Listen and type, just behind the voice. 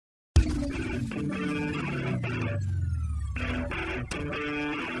Welcome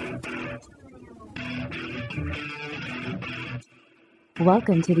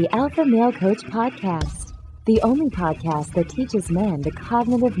to the Alpha Male Coach Podcast, the only podcast that teaches men the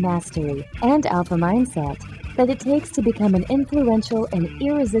cognitive mastery and alpha mindset that it takes to become an influential and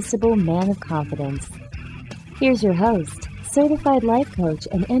irresistible man of confidence. Here's your host, certified life coach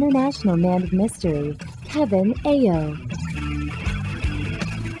and international man of mystery, Kevin Ayo.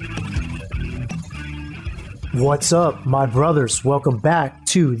 What's up, my brothers? Welcome back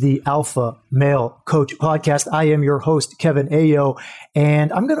to the Alpha Male Coach Podcast. I am your host, Kevin Ayo, and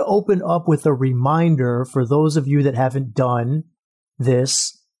I'm going to open up with a reminder for those of you that haven't done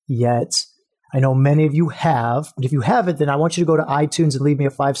this yet. I know many of you have, but if you haven't, then I want you to go to iTunes and leave me a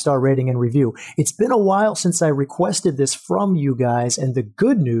 5-star rating and review. It's been a while since I requested this from you guys, and the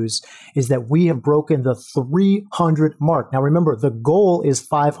good news is that we have broken the 300 mark. Now remember, the goal is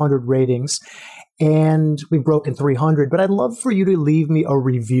 500 ratings, and we've broken 300, but I'd love for you to leave me a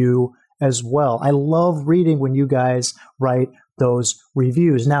review as well. I love reading when you guys write those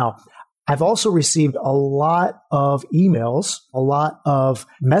reviews. Now, I've also received a lot of emails, a lot of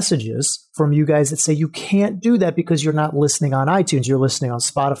messages from you guys that say you can't do that because you're not listening on iTunes. You're listening on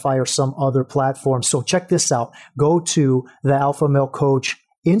Spotify or some other platform. So check this out. Go to the Alpha Male Coach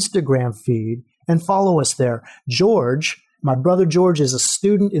Instagram feed and follow us there. George, my brother George, is a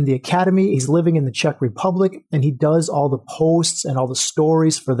student in the academy. He's living in the Czech Republic, and he does all the posts and all the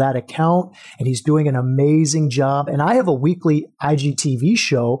stories for that account, and he's doing an amazing job. And I have a weekly IGTV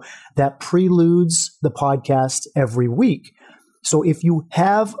show that preludes the podcast every week. So if you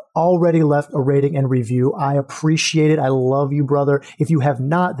have already left a rating and review, I appreciate it. I love you, brother. If you have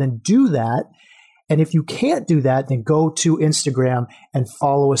not, then do that. And if you can't do that, then go to Instagram and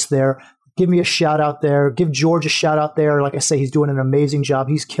follow us there. Give me a shout out there. Give George a shout out there. Like I say, he's doing an amazing job.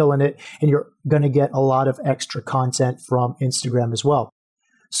 He's killing it. And you're going to get a lot of extra content from Instagram as well.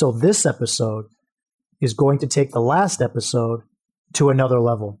 So this episode is going to take the last episode to another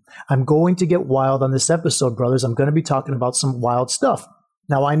level. I'm going to get wild on this episode, brothers. I'm going to be talking about some wild stuff.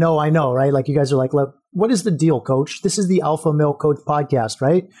 Now, I know, right? Like you guys are like, look, what is the deal, coach? This is the Alpha Male Coach Podcast,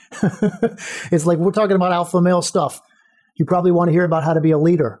 right? It's like we're talking about alpha male stuff. You probably want to hear about how to be a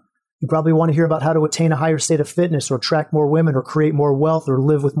leader. You probably want to hear about how to attain a higher state of fitness or attract more women or create more wealth or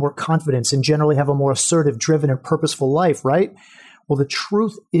live with more confidence and generally have a more assertive, driven, and purposeful life, right? Well, the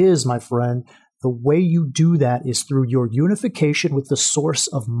truth is, my friend, the way you do that is through your unification with the source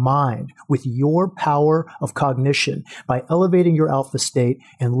of mind, with your power of cognition, by elevating your alpha state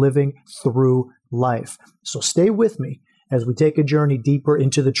and living through life. So stay with me as we take a journey deeper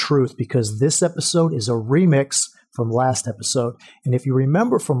into the truth, because this episode is a remix from last episode. And if you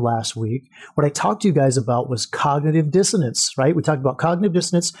remember from last week, what I talked to you guys about was cognitive dissonance, right? We talked about cognitive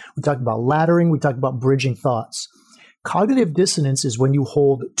dissonance. We talked about laddering. We talked about bridging thoughts. Cognitive dissonance is when you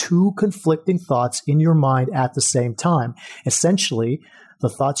hold two conflicting thoughts in your mind at the same time. Essentially, the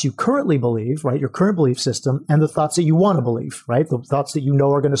thoughts you currently believe, right? Your current belief system, and the thoughts that you want to believe, right? The thoughts that you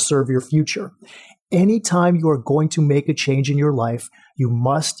know are going to serve your future. Anytime you are going to make a change in your life, you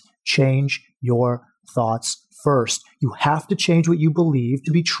must change your thoughts first. You have to change what you believe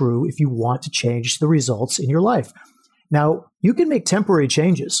to be true if you want to change the results in your life. Now, you can make temporary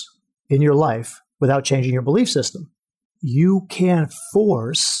changes in your life without changing your belief system. You can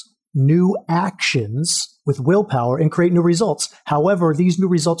force new actions with willpower and create new results. However, these new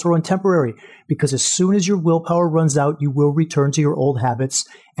results are temporary because as soon as your willpower runs out, you will return to your old habits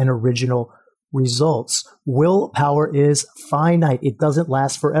and original results. Willpower is finite. It doesn't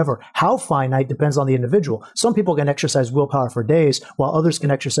last forever. How finite depends on the individual. Some people can exercise willpower for days, while others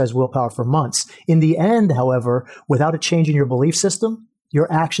can exercise willpower for months. In the end, however, without a change in your belief system, your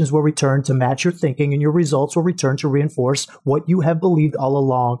actions will return to match your thinking, and your results will return to reinforce what you have believed all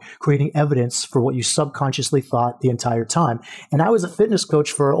along, creating evidence for what you subconsciously thought the entire time. And I was a fitness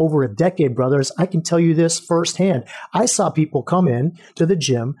coach for over a decade, brothers. I can tell you this firsthand. I saw people come in to the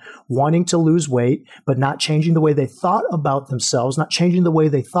gym wanting to lose weight, but not changing the way they thought about themselves, not changing the way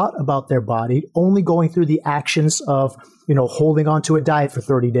they thought about their body, only going through the actions of holding on to a diet for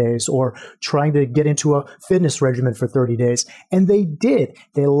 30 days or trying to get into a fitness regimen for 30 days. And they did.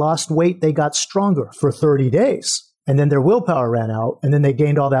 They lost weight. They got stronger for 30 days. And then their willpower ran out, and then they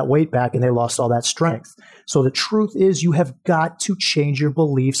gained all that weight back and they lost all that strength. So the truth is you have got to change your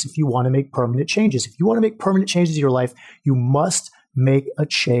beliefs if you want to make permanent changes. If you want to make permanent changes in your life, you must make a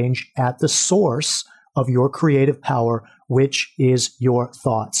change at the source of your creative power, which is your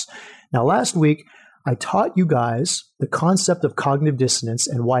thoughts. Now, last week, I taught you guys the concept of cognitive dissonance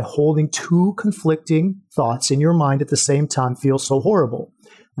and why holding two conflicting thoughts in your mind at the same time feels so horrible.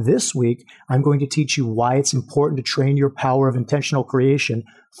 This week, I'm going to teach you why it's important to train your power of intentional creation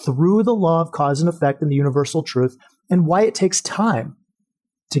through the law of cause and effect and the universal truth, and why it takes time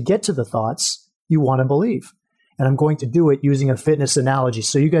to get to the thoughts you want to believe. And I'm going to do it using a fitness analogy.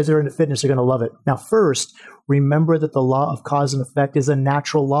 So you guys that are into fitness are going to love it. Now, first, remember that the law of cause and effect is a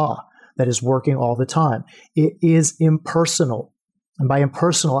natural law that is working all the time. It is impersonal. And by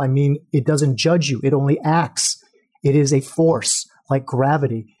impersonal, I mean it doesn't judge you. It only acts. It is a force like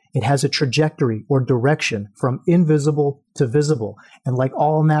gravity. It has a trajectory or direction from invisible to visible. And like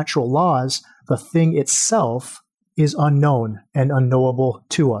all natural laws, the thing itself is unknown and unknowable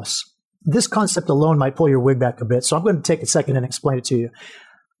to us. This concept alone might pull your wig back a bit, so I'm going to take a second and explain it to you.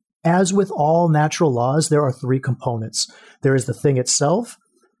 As with all natural laws, there are three components. There is the thing itself,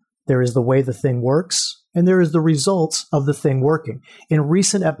 there is the way the thing works, and there is the results of the thing working. In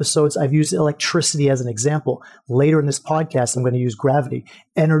recent episodes, I've used electricity as an example. Later in this podcast, I'm going to use gravity.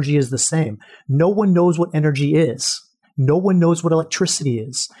 Energy is the same. No one knows what energy is. No one knows what electricity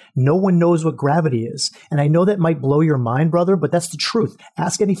is. No one knows what gravity is. And I know that might blow your mind, brother, but that's the truth.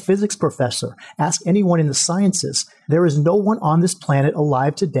 Ask any physics professor. Ask anyone in the sciences. There is no one on this planet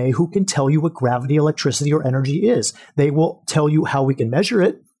alive today who can tell you what gravity, electricity, or energy is. They will tell you how we can measure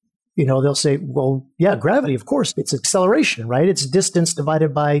it. You know, they'll say, well, yeah, gravity, of course, it's acceleration, right? It's distance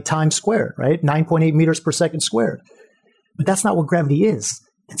divided by time squared, right? 9.8 meters per second squared. But that's not what gravity is.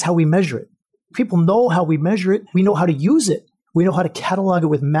 It's how we measure it. People know how we measure it. We know how to use it. We know how to catalog it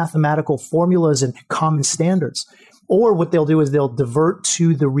with mathematical formulas and common standards. Or what they'll do is they'll divert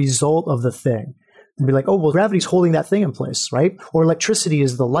to the result of the thing and be like, oh, well, gravity's holding that thing in place, right? Or electricity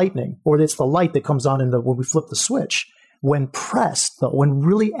is the lightning, or it's the light that comes on when we flip the switch. When pressed, though, when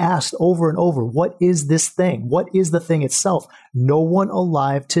really asked over and over, what is this thing? What is the thing itself? No one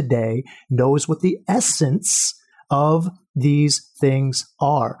alive today knows what the essence of these things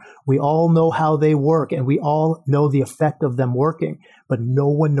are. We all know how they work, and we all know the effect of them working, but no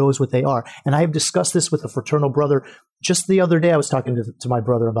one knows what they are. And I have discussed this with a fraternal brother. Just the other day, I was talking to my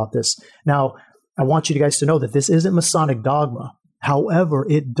brother about this. Now, I want you guys to know that this isn't Masonic dogma. However,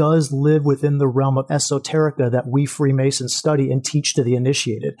 it does live within the realm of esoterica that we Freemasons study and teach to the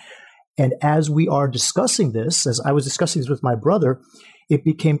initiated. And as we are discussing this, as I was discussing this with my brother, it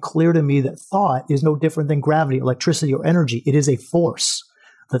became clear to me that thought is no different than gravity, electricity, or energy. It is a force.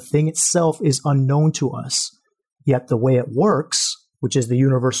 The thing itself is unknown to us. Yet the way it works, which is the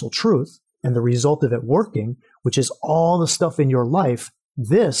universal truth, and the result of it working, which is all the stuff in your life,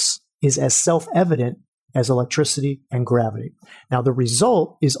 this is as self-evident as electricity and gravity. Now, the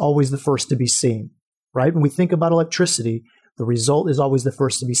result is always the first to be seen, right? When we think about electricity, the result is always the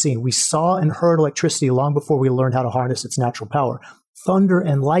first to be seen. We saw and heard electricity long before we learned how to harness its natural power. Thunder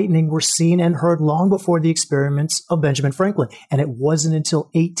and lightning were seen and heard long before the experiments of Benjamin Franklin. And it wasn't until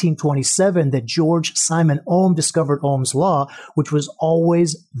 1827 that George Simon Ohm discovered Ohm's law, which was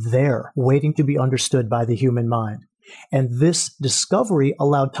always there, waiting to be understood by the human mind. And this discovery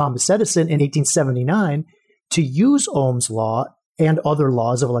allowed Thomas Edison in 1879 to use Ohm's law and other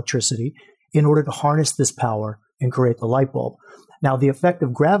laws of electricity in order to harness this power and create the light bulb. Now, the effect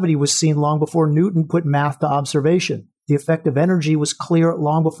of gravity was seen long before Newton put math to observation. The effect of energy was clear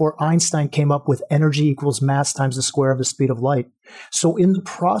long before Einstein came up with energy equals mass times the square of the speed of light. So in the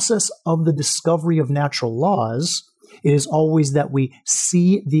process of the discovery of natural laws, it is always that we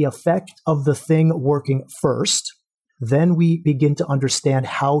see the effect of the thing working first. Then we begin to understand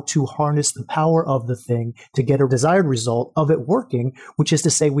how to harness the power of the thing to get a desired result of it working, which is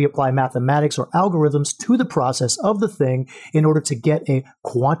to say we apply mathematics or algorithms to the process of the thing in order to get a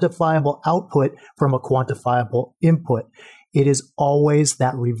quantifiable output from a quantifiable input. It is always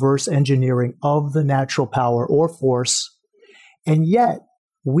that reverse engineering of the natural power or force. And yet,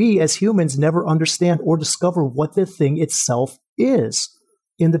 we as humans never understand or discover what the thing itself is.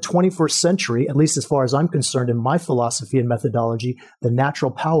 In the 21st century, at least as far as I'm concerned in my philosophy and methodology, the natural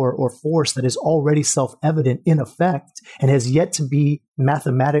power or force that is already self-evident in effect and has yet to be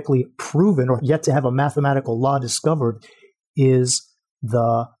mathematically proven or yet to have a mathematical law discovered is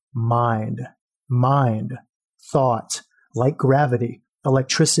the mind. Mind, thought, like gravity,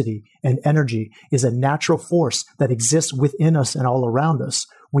 electricity, and energy is a natural force that exists within us and all around us.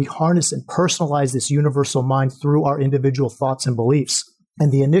 We harness and personalize this universal mind through our individual thoughts and beliefs.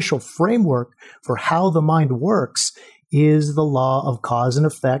 And the initial framework for how the mind works is the law of cause and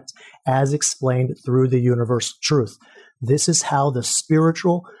effect as explained through the universal truth. This is how the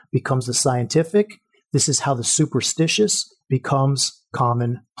spiritual becomes the scientific. This is how the superstitious becomes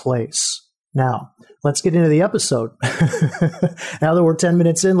commonplace. Now, let's get into the episode. Now that we're 10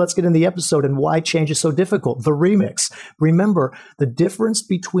 minutes in, let's get into the episode and why change is so difficult. The remix. Remember, the difference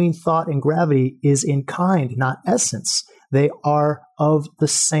between thought and gravity is in kind, not essence. They are of the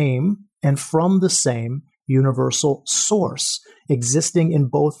same and from the same universal source, existing in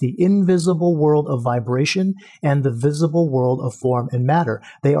both the invisible world of vibration and the visible world of form and matter.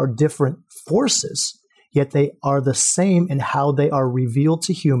 They are different forces, yet they are the same in how they are revealed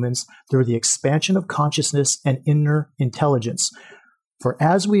to humans through the expansion of consciousness and inner intelligence. For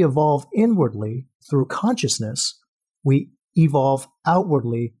as we evolve inwardly through consciousness, we evolve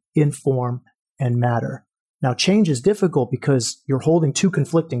outwardly in form and matter. Now, change is difficult because you're holding two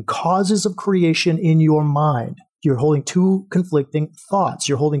conflicting causes of creation in your mind. You're holding two conflicting thoughts.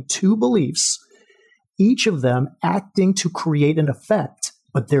 You're holding two beliefs, each of them acting to create an effect,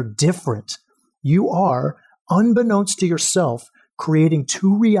 but they're different. You are, unbeknownst to yourself, creating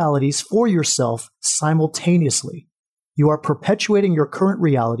two realities for yourself simultaneously. You are perpetuating your current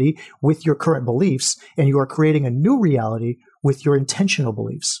reality with your current beliefs, and you are creating a new reality with your intentional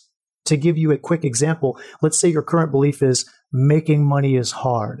beliefs. To give you a quick example, let's say your current belief is making money is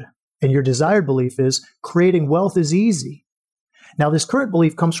hard, and your desired belief is creating wealth is easy. Now, this current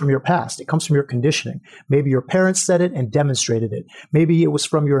belief comes from your past. It comes from your conditioning. Maybe your parents said it and demonstrated it. Maybe it was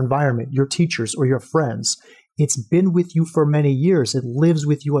from your environment, your teachers, or your friends. It's been with you for many years. It lives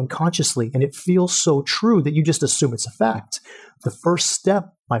with you unconsciously, and it feels so true that you just assume it's a fact. The first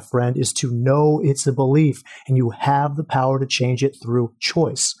step, my friend, is to know it's a belief, and you have the power to change it through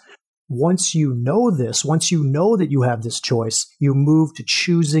choice. Once you know this, once you know that you have this choice, you move to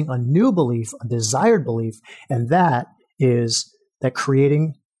choosing a new belief, a desired belief, and that is that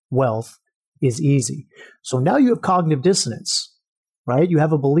creating wealth is easy. So now you have cognitive dissonance, right? You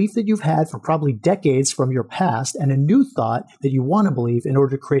have a belief that you've had for probably decades from your past and a new thought that you want to believe in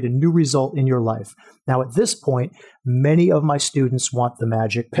order to create a new result in your life. Now, at this point, many of my students want the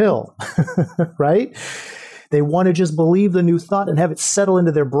magic pill, right? They want to just believe the new thought and have it settle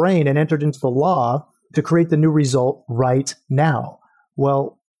into their brain and entered into the law to create the new result right now.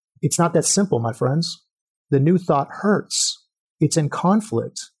 Well, it's not that simple, my friends. The new thought hurts. It's in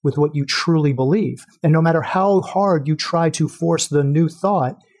conflict with what you truly believe. And no matter how hard you try to force the new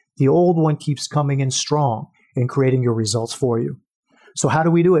thought, the old one keeps coming in strong and creating your results for you. So how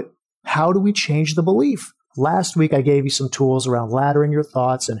do we do it? How do we change the belief? Last week, I gave you some tools around laddering your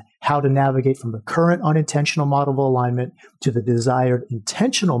thoughts and how to navigate from the current unintentional model of alignment to the desired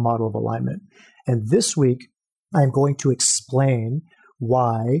intentional model of alignment. And this week, I'm going to explain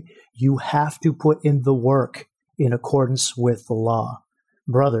why you have to put in the work in accordance with the law.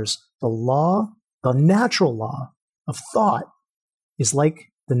 Brothers, the law, the natural law of thought is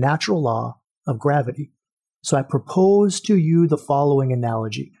like the natural law of gravity. So I propose to you the following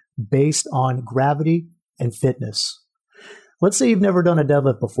analogy based on gravity and fitness. Let's say you've never done a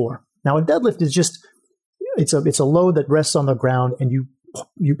deadlift before. Now, a deadlift is just, it's a load that rests on the ground and you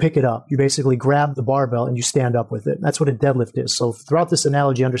pick it up. You basically grab the barbell and you stand up with it. That's what a deadlift is. So throughout this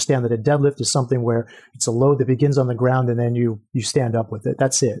analogy, understand that a deadlift is something where it's a load that begins on the ground and then you stand up with it.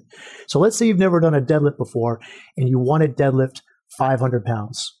 That's it. So let's say you've never done a deadlift before and you want to deadlift 500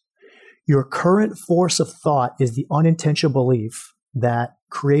 pounds. Your current force of thought is the unintentional belief that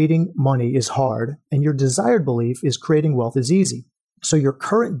creating money is hard and your desired belief is creating wealth is easy. So your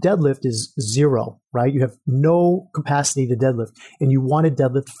current deadlift is 0, right? You have no capacity to deadlift and you want to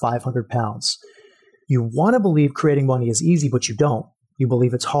deadlift 500 pounds. You want to believe creating money is easy, but you don't. You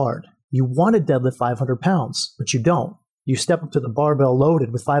believe it's hard. You want to deadlift 500 pounds, but you don't. You step up to the barbell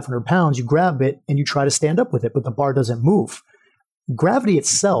loaded with 500 pounds, you grab it and you try to stand up with it, but the bar doesn't move. Gravity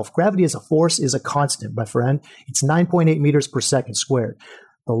itself, gravity as a force is a constant, my friend. It's 9.8 meters per second squared.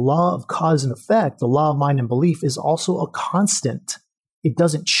 The law of cause and effect, the law of mind and belief is also a constant. It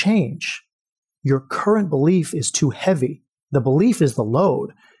doesn't change. Your current belief is too heavy. The belief is the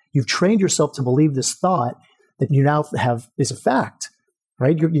load. You've trained yourself to believe this thought that you now have is a fact,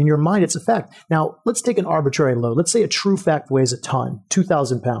 right? In your mind, it's a fact. Now, let's take an arbitrary load. Let's say a true fact weighs a ton,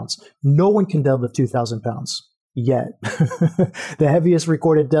 2,000 pounds. No one can deadlift 2,000 pounds yet. The heaviest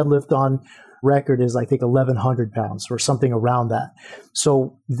recorded deadlift on record is, I think, 1,100 pounds or something around that.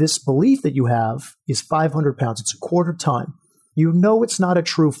 So this belief that you have is 500 pounds. It's a quarter ton. You know it's not a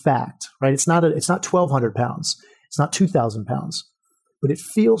true fact, right? It's not 1,200 pounds. It's not 2,000 pounds. But it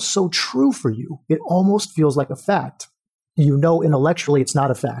feels so true for you. It almost feels like a fact. You know intellectually it's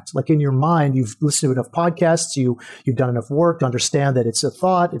not a fact. Like in your mind, you've listened to enough podcasts, you've done enough work to understand that it's a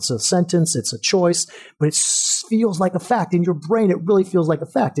thought, it's a sentence, it's a choice, but it feels like a fact. In your brain, it really feels like a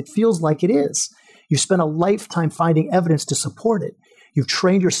fact. It feels like it is. You spent a lifetime finding evidence to support it. You've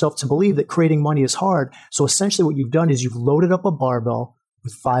trained yourself to believe that creating money is hard. So essentially what you've done is you've loaded up a barbell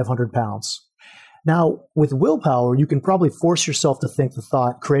with 500 pounds. Now, with willpower, you can probably force yourself to think the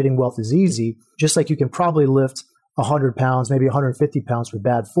thought creating wealth is easy, just like you can probably lift 100 pounds, maybe 150 pounds with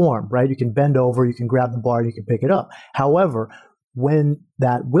bad form, right? You can bend over, you can grab the bar, you can pick it up. However, when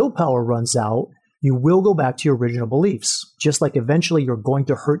that willpower runs out, you will go back to your original beliefs, just like eventually you're going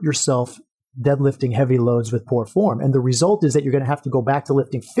to hurt yourself deadlifting heavy loads with poor form. And the result is that you're going to have to go back to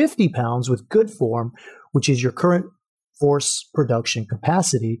lifting 50 pounds with good form, which is your current force production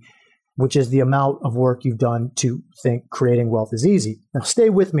capacity, which is the amount of work you've done to think creating wealth is easy. Now, stay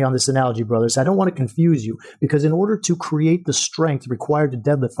with me on this analogy, brothers. I don't want to confuse you, because in order to create the strength required to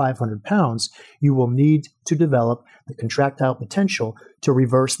deadlift 500 pounds, you will need to develop the contractile potential to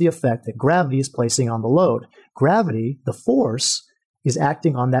reverse the effect that gravity is placing on the load. Gravity, the force, is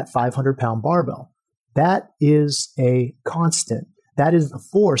acting on that 500-pound barbell. That is a constant. That is the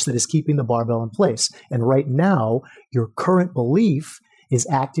force that is keeping the barbell in place. And right now, your current belief is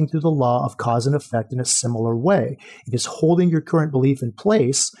acting through the law of cause and effect in a similar way. It is holding your current belief in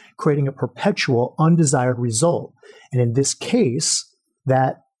place, creating a perpetual undesired result. And in this case,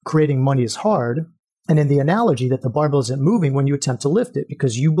 that creating money is hard. And in the analogy that the barbell isn't moving when you attempt to lift it,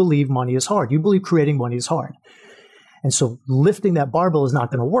 because you believe money is hard. You believe creating money is hard. And so lifting that barbell is not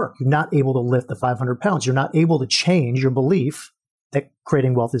going to work. You're not able to lift the 500 pounds. You're not able to change your belief that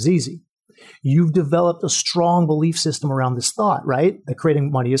creating wealth is easy. You've developed a strong belief system around this thought, right? That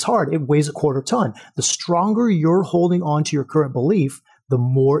creating money is hard. It weighs a quarter ton. The stronger you're holding on to your current belief, the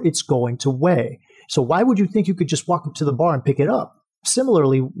more it's going to weigh. So why would you think you could just walk up to the bar and pick it up?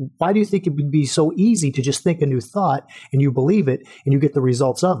 Similarly, why do you think it would be so easy to just think a new thought and you believe it and you get the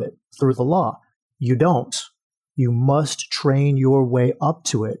results of it through the law? You don't. You must train your way up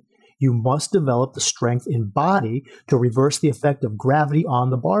to it. You must develop the strength in body to reverse the effect of gravity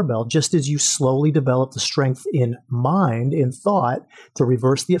on the barbell, just as you slowly develop the strength in mind, in thought, to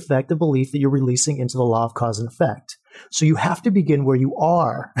reverse the effect of belief that you're releasing into the law of cause and effect. So you have to begin where you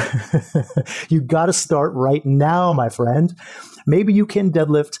are. You got to start right now, my friend. Maybe you can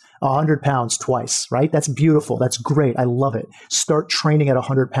deadlift 100 pounds twice, right? That's beautiful. That's great. I love it. Start training at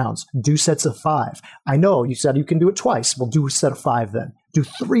 100 pounds. Do sets of 5. I know you said you can do it twice. Well, do a set of 5 then. Do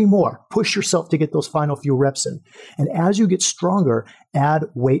 3 more. Push yourself to get those final few reps in. And as you get stronger, add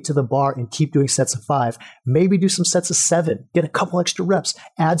weight to the bar and keep doing sets of 5. Maybe do some sets of 7. Get a couple extra reps.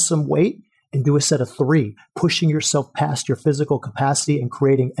 Add some weight and do a set of 3, pushing yourself past your physical capacity and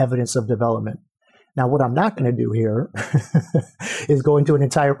creating evidence of development. Now, what I'm not going to do here is go into an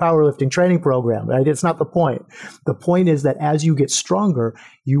entire powerlifting training program, right? It's not the point. The point is that as you get stronger,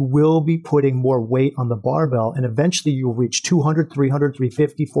 you will be putting more weight on the barbell, and eventually you'll reach 200, 300,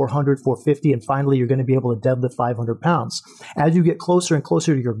 350, 400, 450, and finally you're going to be able to deadlift 500 pounds. As you get closer and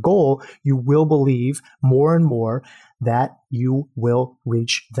closer to your goal, you will believe more and more that you will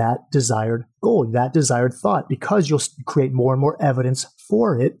reach that desired goal, that desired thought, because you'll create more and more evidence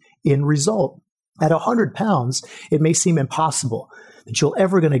for it in result. At 100 pounds, it may seem impossible that you're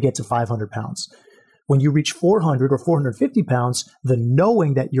ever going to get to 500 pounds. When you reach 400 or 450 pounds, the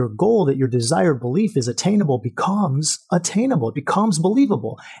knowing that your goal, that your desired belief is attainable becomes attainable. It becomes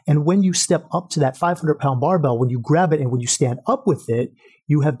believable. And when you step up to that 500-pound barbell, when you grab it and when you stand up with it,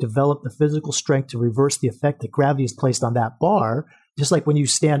 you have developed the physical strength to reverse the effect that gravity is placed on that bar. Just like when you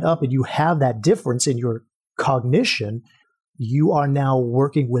stand up and you have that difference in your cognition, you are now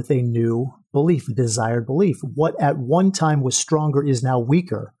working with a new belief, a desired belief. What at one time was stronger is now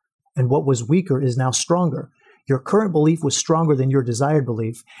weaker, and what was weaker is now stronger. Your current belief was stronger than your desired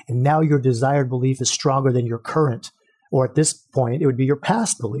belief, and now your desired belief is stronger than your current, or at this point, it would be your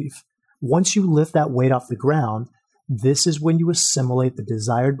past belief. Once you lift that weight off the ground, this is when you assimilate the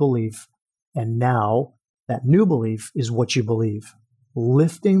desired belief, and now that new belief is what you believe.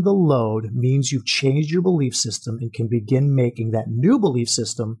 Lifting the load means you've changed your belief system and can begin making that new belief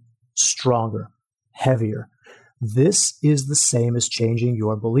system stronger, heavier. This is the same as changing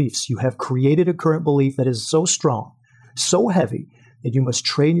your beliefs. You have created a current belief that is so strong, so heavy, that you must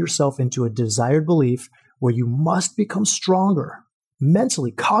train yourself into a desired belief where you must become stronger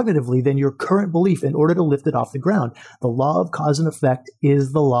mentally, cognitively than your current belief in order to lift it off the ground. The law of cause and effect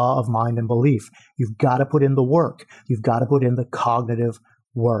is the law of mind and belief. You've got to put in the work. You've got to put in the cognitive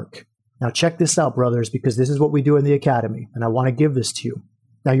work. Now check this out, brothers, because this is what we do in the Academy, and I want to give this to you.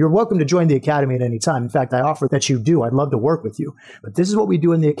 Now, you're welcome to join the Academy at any time. In fact, I offer that you do. I'd love to work with you. But this is what we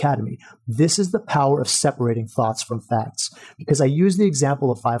do in the Academy. This is the power of separating thoughts from facts. Because I use the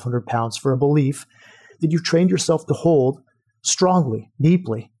example of 500 pounds for a belief that you've trained yourself to hold strongly,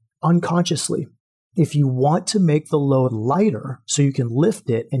 deeply, unconsciously. If you want to make the load lighter so you can lift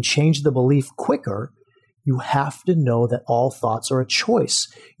it and change the belief quicker, you have to know that all thoughts are a choice.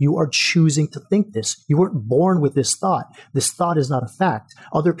 You are choosing to think this. You weren't born with this thought. This thought is not a fact.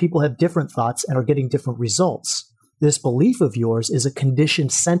 Other people have different thoughts and are getting different results. This belief of yours is a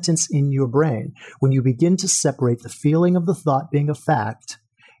conditioned sentence in your brain. When you begin to separate the feeling of the thought being a fact,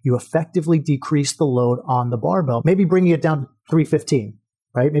 you effectively decrease the load on the barbell, maybe bringing it down to 315,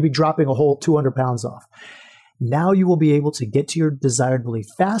 right? Maybe dropping a whole 200 pounds off. Now you will be able to get to your desired belief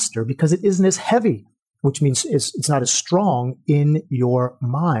faster because it isn't as heavy, which means it's not as strong in your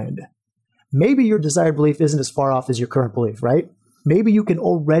mind. Maybe your desired belief isn't as far off as your current belief, right? Maybe you can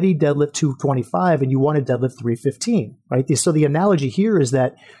already deadlift 225 and you want to deadlift 315, right? So the analogy here is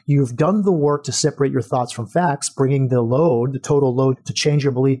that you've done the work to separate your thoughts from facts, bringing the load, the total load, to change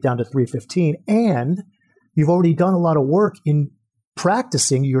your belief down to 315. And you've already done a lot of work in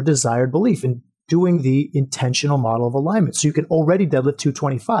practicing your desired belief and doing the intentional model of alignment. So you can already deadlift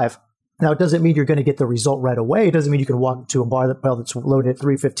 225. Now, it doesn't mean you're going to get the result right away. It doesn't mean you can walk to a barbell that's loaded at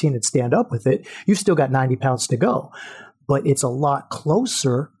 315 and stand up with it. You've still got 90 pounds to go. But it's a lot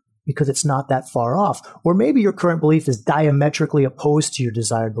closer because it's not that far off. Or maybe your current belief is diametrically opposed to your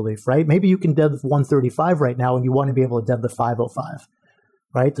desired belief, right? Maybe you can deadlift 135 right now and you want to be able to deadlift 505,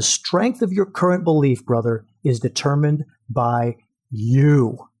 right? The strength of your current belief, brother, is determined by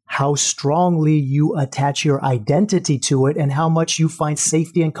you. How strongly you attach your identity to it and how much you find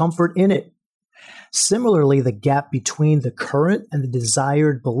safety and comfort in it. Similarly, the gap between the current and the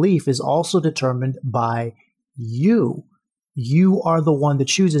desired belief is also determined by you. You are the one that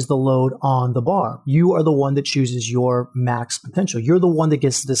chooses the load on the bar. You are the one that chooses your max potential. You're the one that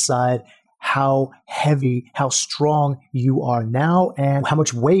gets to decide how heavy, how strong you are now, and how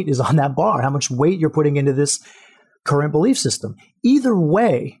much weight is on that bar, how much weight you're putting into this current belief system. Either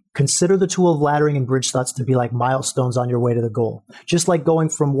way, consider the tool of laddering and bridge thoughts to be like milestones on your way to the goal. Just like going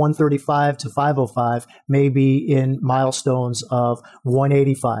from 135 to 505 may be in milestones of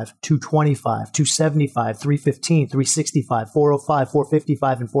 185, 225, 275, 315, 365, 405,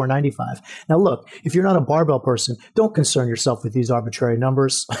 455, and 495. Now look, if you're not a barbell person, don't concern yourself with these arbitrary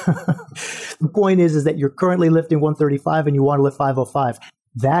numbers. The point is that you're currently lifting 135 and you want to lift 505.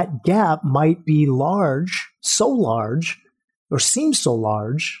 That gap might be large, so large, or seem so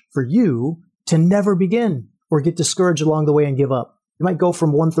large for you to never begin or get discouraged along the way and give up. You might go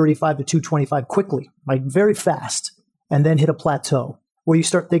from 135 to 225 quickly, like very fast, and then hit a plateau where you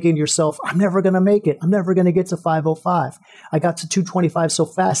start thinking to yourself, I'm never going to make it. I'm never going to get to 505. I got to 225 so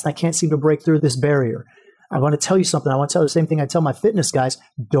fast, I can't seem to break through this barrier. I want to tell you something. I want to tell you the same thing I tell my fitness guys.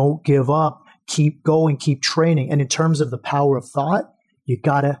 Don't give up. Keep going, keep training. And in terms of the power of thought, you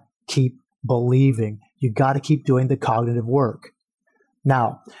got to keep believing. You got to keep doing the cognitive work.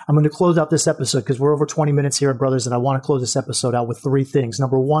 Now, I'm going to close out this episode because we're over 20 minutes here, brothers, and I want to close this episode out with 3 things.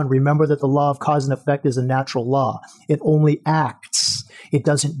 Number 1, remember that the law of cause and effect is a natural law. It only acts. It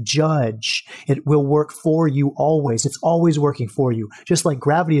doesn't judge. It will work for you always. It's always working for you. Just like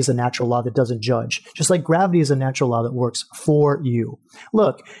gravity is a natural law that doesn't judge. Just like gravity is a natural law that works for you.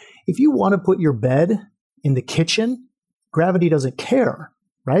 Look, if you want to put your bed in the kitchen, gravity doesn't care,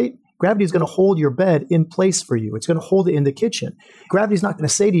 right? Gravity is going to hold your bed in place for you. It's going to hold it in the kitchen. Gravity's not going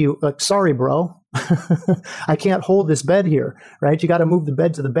to say to you, like, sorry, bro, I can't hold this bed here, right? You got to move the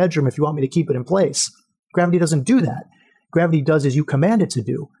bed to the bedroom if you want me to keep it in place. Gravity doesn't do that. Gravity does as you command it to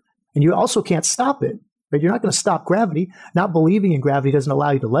do. And you also can't stop it, right? You're not going to stop gravity. Not believing in gravity doesn't allow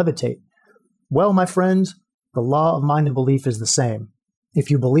you to levitate. Well, my friends, the law of mind and belief is the same.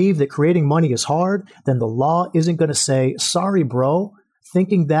 If you believe that creating money is hard, then the law isn't going to say, sorry, bro,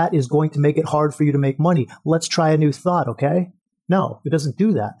 thinking that is going to make it hard for you to make money. Let's try a new thought, okay? No, it doesn't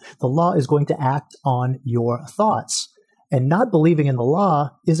do that. The law is going to act on your thoughts. And not believing in the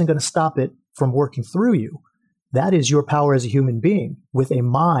law isn't going to stop it from working through you. That is your power as a human being with a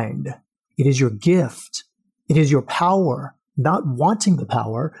mind. It is your gift. It is your power. Not wanting the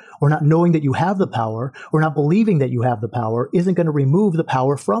power or not knowing that you have the power or not believing that you have the power isn't going to remove the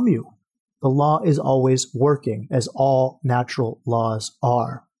power from you. The law is always working, as all natural laws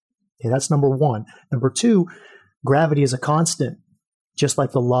are. Okay, that's number 1. Number 2, gravity is a constant. Just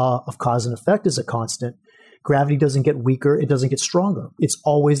like the law of cause and effect is a constant, gravity doesn't get weaker, it doesn't get stronger. It's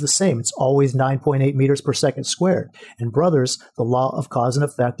always the same. It's always 9.8 meters per second squared. And brothers, the law of cause and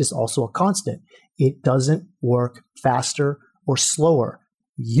effect is also a constant. It doesn't work faster or slower.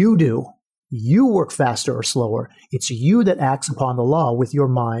 You do. You work faster or slower. It's you that acts upon the law with your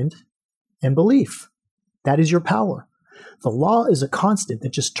mind and belief. That is your power. The law is a constant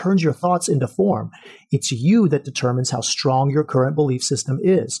that just turns your thoughts into form. It's you that determines how strong your current belief system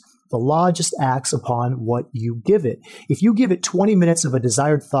is. The law just acts upon what you give it. If you give it 20 minutes of a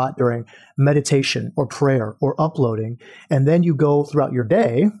desired thought during meditation or prayer or uploading, and then you go throughout your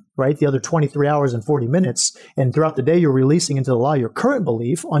day, right, the other 23 hours and 40 minutes, and throughout the day you're releasing into the law your current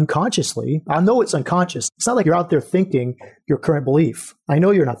belief unconsciously. I know it's unconscious. It's not like you're out there thinking your current belief. I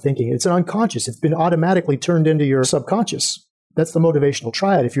know you're not thinking it. It's an unconscious. It's been automatically turned into your subconscious. That's the motivational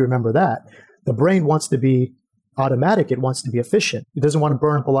triad, if you remember that. The brain wants to be automatic. It wants to be efficient. It doesn't want to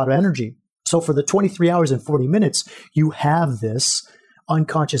burn up a lot of energy. So for the 23 hours and 40 minutes, you have this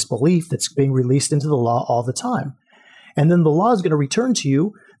unconscious belief that's being released into the law all the time. And then the law is going to return to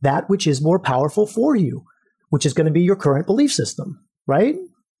you that which is more powerful for you, which is going to be your current belief system, right?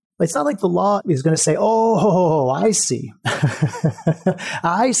 It's not like the law is going to say, oh, I see.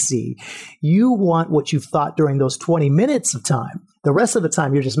 I see. You want what you've thought during those 20 minutes of time. The rest of the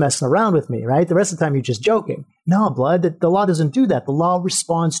time, you're just messing around with me, right? The rest of the time, you're just joking. No, blood, the law doesn't do that. The law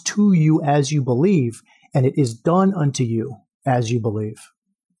responds to you as you believe, and it is done unto you as you believe.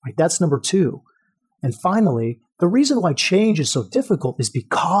 Right? That's number 2. And finally, the reason why change is so difficult is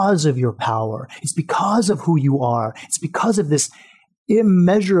because of your power. It's because of who you are. It's because of this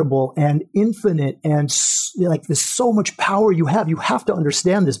immeasurable and infinite and like there's so much power you have. You have to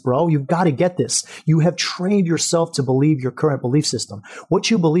understand this, bro. You've got to get this. You have trained yourself to believe your current belief system.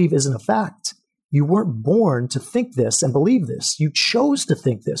 What you believe isn't a fact. You weren't born to think this and believe this. You chose to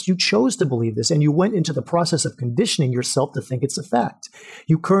think this. You chose to believe this. And you went into the process of conditioning yourself to think it's a fact.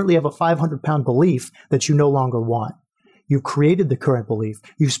 You currently have a 500-pound belief that you no longer want. You created the current belief.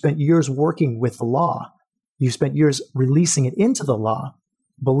 You've spent years working with the law. You spent years releasing it into the law,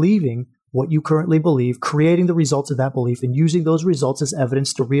 believing what you currently believe, creating the results of that belief, and using those results as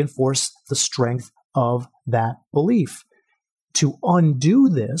evidence to reinforce the strength of that belief. To undo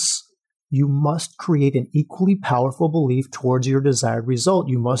this, you must create an equally powerful belief towards your desired result.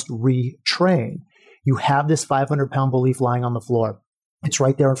 You must retrain. You have this 500-pound belief lying on the floor. It's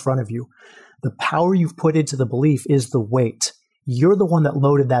right there in front of you. The power you've put into the belief is the weight. You're the one that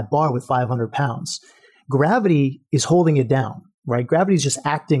loaded that bar with 500 pounds. Gravity is holding it down, right? Gravity is just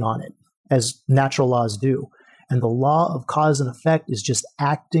acting on it as natural laws do. And the law of cause and effect is just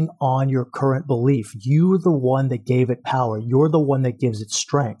acting on your current belief. You're the one that gave it power. You're the one that gives it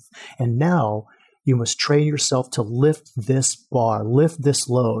strength. And now you must train yourself to lift this bar, lift this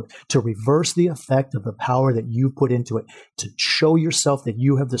load, to reverse the effect of the power that you put into it, to show yourself that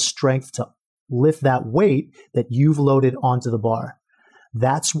you have the strength to lift that weight that you've loaded onto the bar.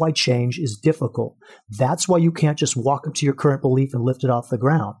 That's why change is difficult. That's why you can't just walk up to your current belief and lift it off the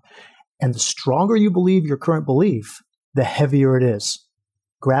ground. And the stronger you believe your current belief, the heavier it is.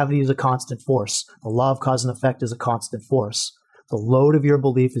 Gravity is a constant force. The law of cause and effect is a constant force. The load of your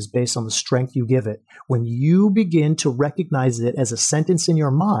belief is based on the strength you give it. When you begin to recognize it as a sentence in your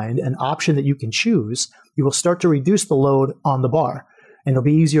mind, an option that you can choose, you will start to reduce the load on the bar. And it'll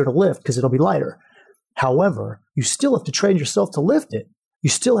be easier to lift because it'll be lighter. However, you still have to train yourself to lift it. You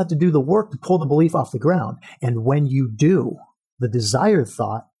still have to do the work to pull the belief off the ground. And when you do, the desired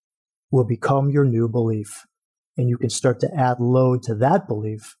thought will become your new belief. And you can start to add load to that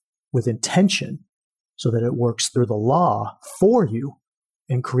belief with intention so that it works through the law for you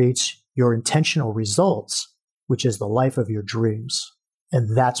and creates your intentional results, which is the life of your dreams.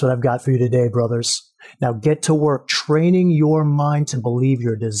 And that's what I've got for you today, brothers. Now get to work training your mind to believe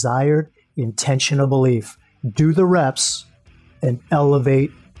your desired intentional belief. Do the reps and elevate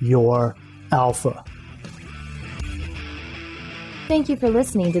your alpha. Thank you for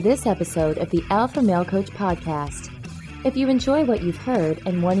listening to this episode of the Alpha Male Coach Podcast. If you enjoy what you've heard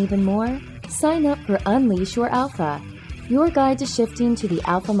and want even more, sign up for Unleash Your Alpha, your guide to shifting to the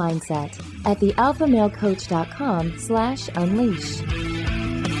alpha mindset at thealphamalecoach.com/unleash.